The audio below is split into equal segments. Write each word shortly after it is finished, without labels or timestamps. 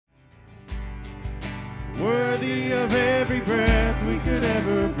worthy of every breath we could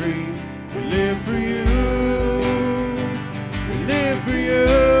ever breathe. We live for you. We live for you.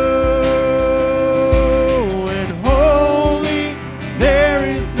 And holy, there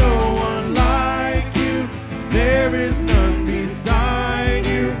is no one like you. There is none beside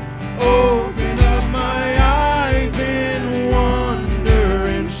you. Open up my eyes in wonder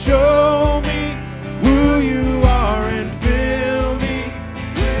and show me who you are and fill me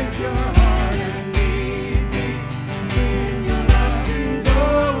with your heart and lead me in your love to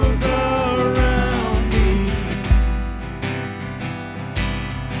those around me.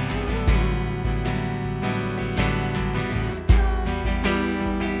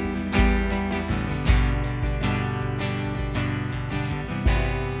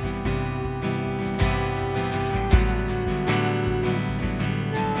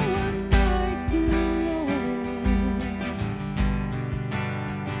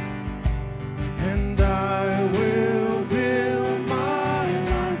 And I will build my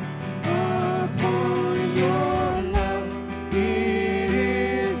life upon your love. It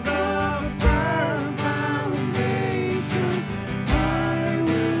is a firm foundation. I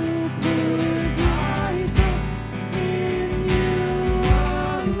will put my trust in you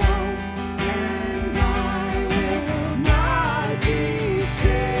alone, and I will not be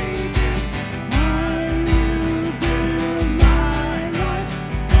shaken. I will build my life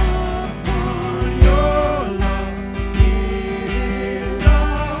upon your love. It is a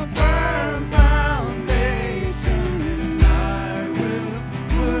firm foundation. I will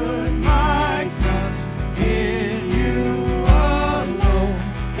put my trust in you alone,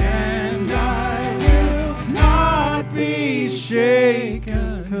 and I will not be shaken.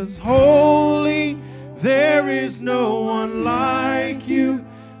 'Cause holy, there is no one like you.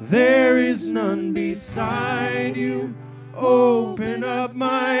 There is none beside you. Open up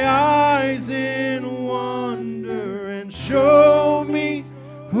my eyes in wonder and show me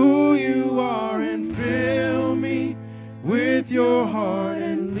who you are and fill me with your heart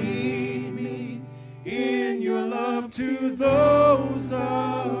and lead me in your love to those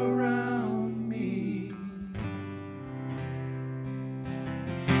around me.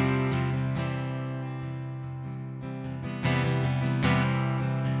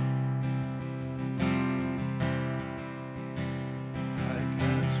 I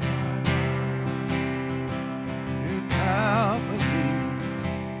cast my mind to Calvary,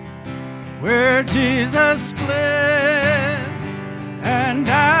 where Jesus bled and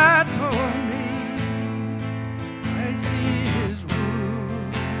died for me. I see his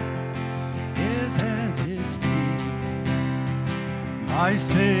wounds, his hands, his feet, my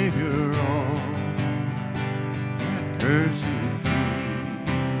Savior on that cursed tree.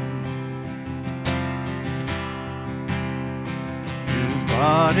 His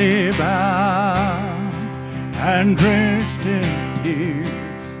body bound and drenched in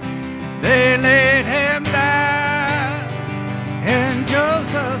tears, they laid him down in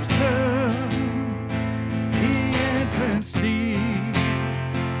Joseph's tomb. The entrance seat,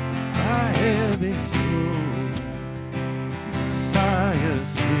 a heavy stone,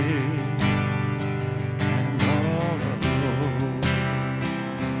 Messiah's here and all alone.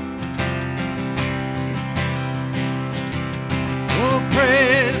 Oh,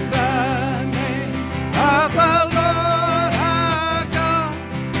 praise the name of the Lord our God.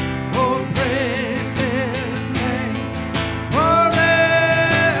 Oh, praise his name forevermore.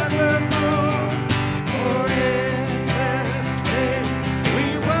 For in this days we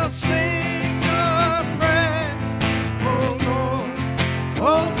will sing your praise. Oh Lord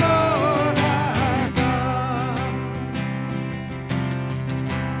our God.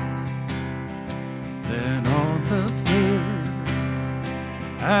 Then on the third,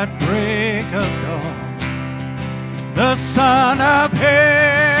 at break of dawn, the Son of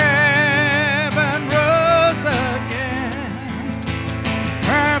Heaven rose again.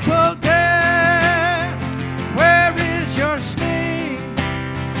 Trample death, where is your sting?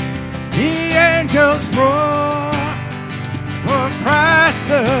 The angels roar for Christ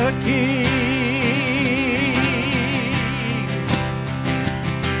the King.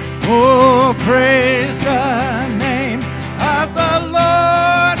 Oh, praise the name of the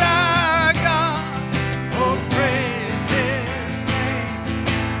Lord our God. Oh, praise his name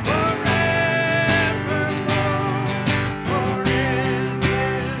forevermore. For in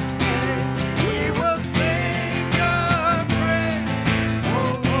his days we will sing your praise.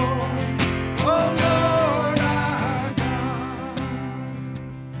 Oh Lord our God.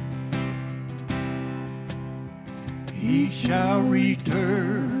 He shall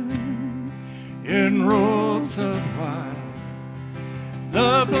return in robes of white,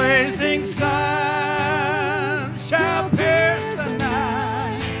 the blazing sun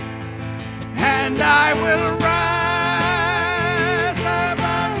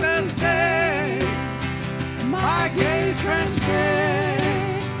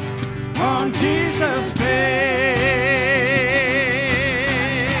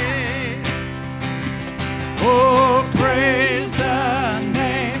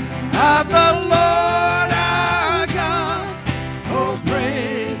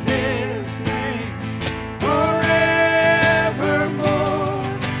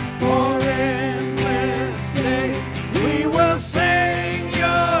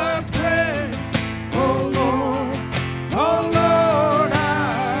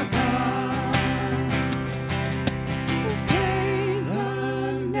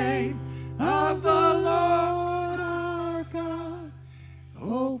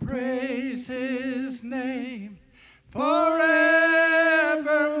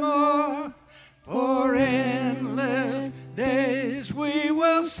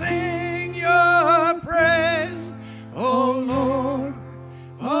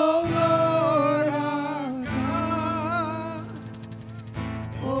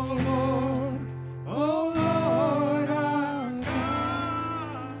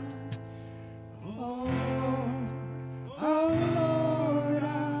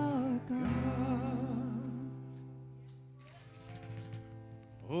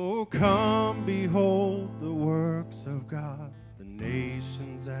Oh, come behold the works of God, the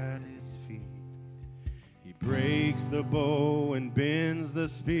nations at his feet. He breaks the bow and bends the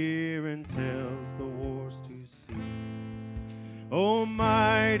spear and tells the wars to cease. O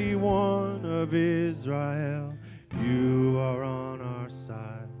mighty one of Israel, you are on our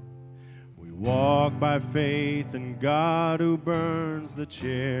side. We walk by faith in God who burns the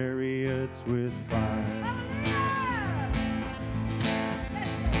chariots with fire.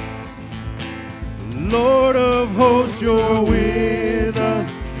 Lord of hosts, you're with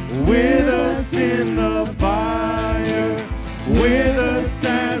us in the fire, with us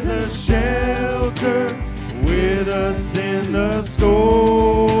as a shelter, with us in the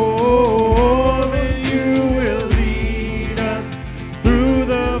storm, and you will lead us through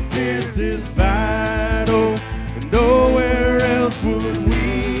the fiercest battle, and nowhere else would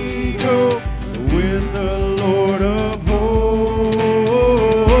we go with the Lord of hosts.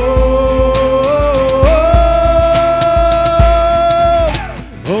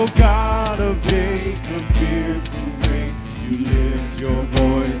 Oh God of Jacob, fierce and great, you lift your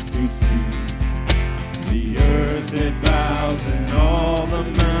voice to speak. The earth it bows and all the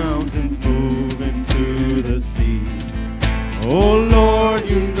mountains move into the sea. Oh Lord,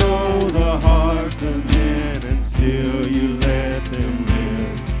 you know the hearts of men and still you let them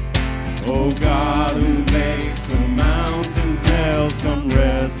live. Oh God who makes the mountains melt, come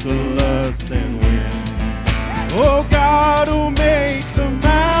wrestle us and win. Oh God who makes the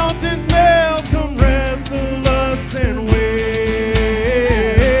mountains melt, come wrestle us and win.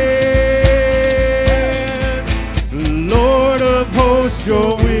 Lord of hosts,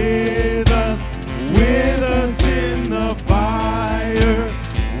 you're with us in the fire,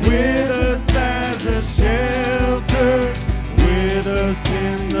 with us as a shelter, with us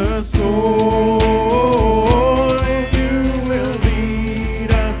in the storm, and you will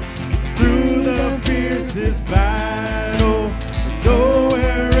lead us through the fiercest battle.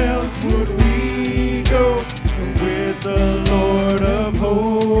 Nowhere else would we go with the Lord of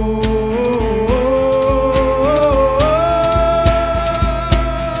hosts.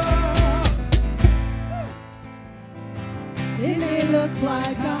 It may look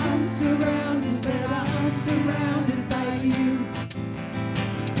like I'm surrounded, but I'm surrounded by you.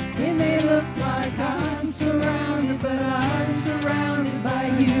 It may look like I'm surrounded, but I'm surrounded by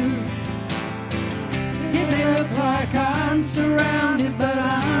you. It may look like I'm surrounded, but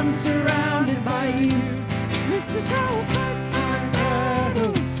I'm surrounded by you. This is how I fight my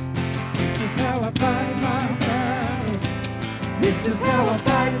battles. This is how I fight my battles. This is how I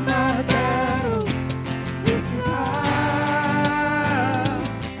fight my battles. This is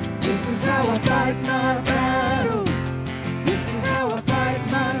how I fight my battles. This is how I fight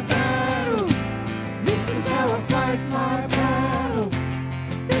my battles. This is how I fight my battles.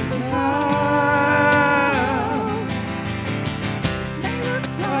 This is how. May look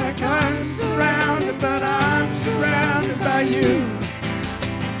like I'm surrounded, but I'm surrounded by you.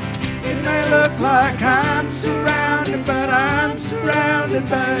 It may look like I'm surrounded, but I'm surrounded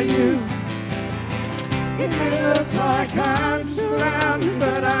by you. It may look like I'm surrounded,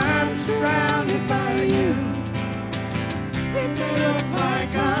 but I'm surrounded by you. It may look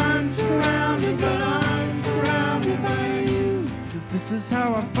like I'm surrounded, but I'm surrounded by you. This is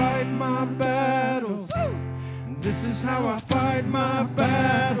how I fight my battles. This is how I fight my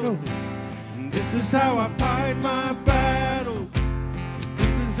battles. This is how I fight my battles.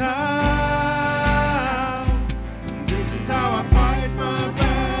 This is how. This is how I fight my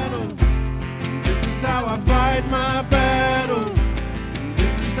battles. This is how I fight my battles.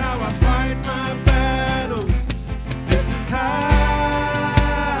 This is how I fight my battles. This is how.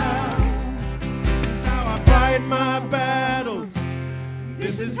 This is how I fight my battles.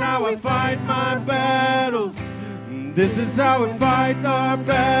 This is how I fight my battles. This is how we fight our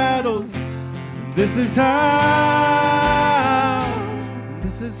battles. This is how.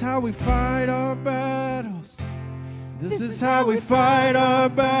 This is how we fight our battles. This is how we fight our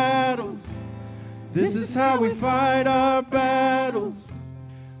battles. This is how we fight our battles.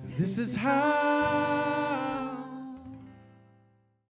 This is how.